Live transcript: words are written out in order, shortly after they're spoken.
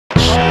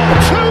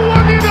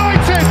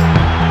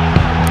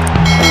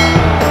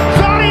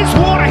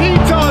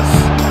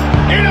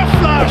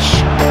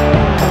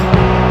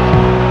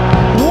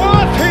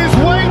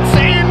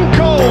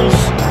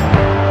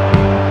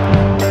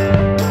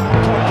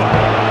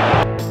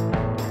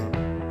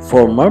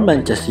Former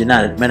Manchester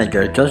United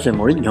manager Jose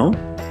Mourinho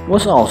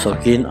was also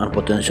keen on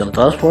potential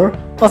transfer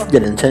of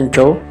Jadon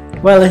Sancho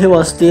while he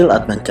was still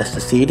at Manchester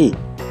City.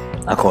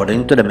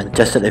 According to the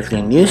Manchester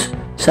Evening News,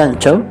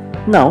 Sancho,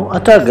 now a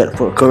target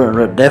for current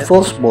Red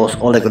Devils boss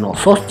Ole Gunnar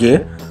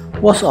Solskjaer,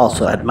 was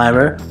also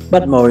admired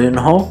by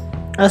Mourinho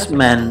as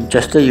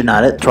Manchester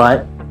United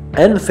tried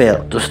and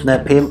failed to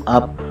snap him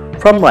up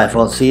from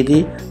rival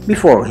City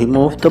before he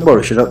moved to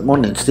Borussia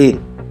Dortmund instead.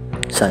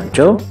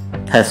 Sancho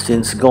has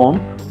since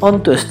gone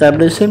on to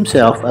establish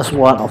himself as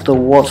one of the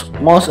world's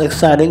most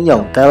exciting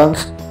young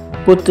talents,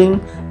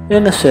 putting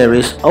in a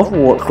series of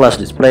world-class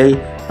displays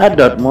at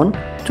Dortmund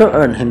to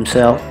earn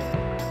himself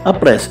a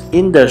place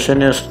in their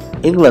senior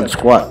England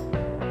squad.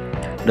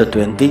 The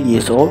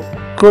 20-year-old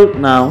could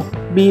now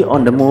be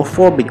on the move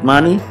for big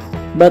money,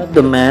 but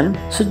the man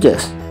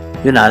suggests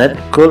United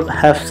could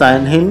have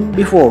signed him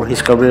before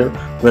his career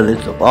really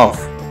took off.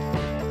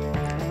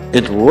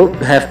 It would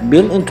have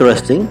been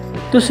interesting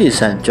to see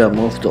Sancho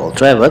move to Old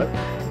Trafford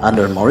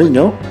under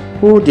Mourinho,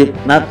 who did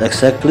not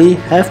exactly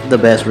have the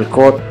best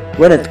record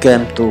when it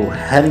came to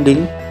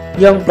handing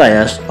young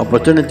players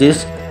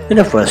opportunities in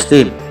the first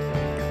team.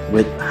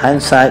 With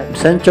hindsight,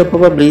 Sancho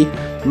probably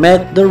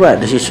made the right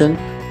decision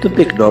to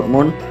pick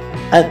Dortmund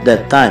at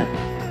that time,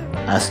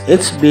 as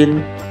it's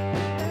been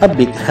a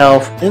big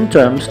help in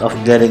terms of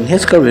getting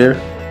his career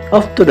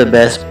off to the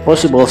best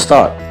possible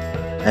start.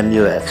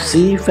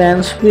 MUFC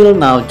fans will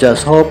now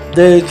just hope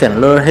they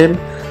can lure him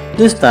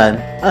this time,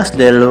 as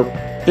they look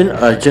in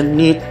urgent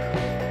need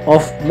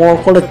of more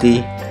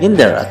quality in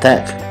their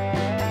attack.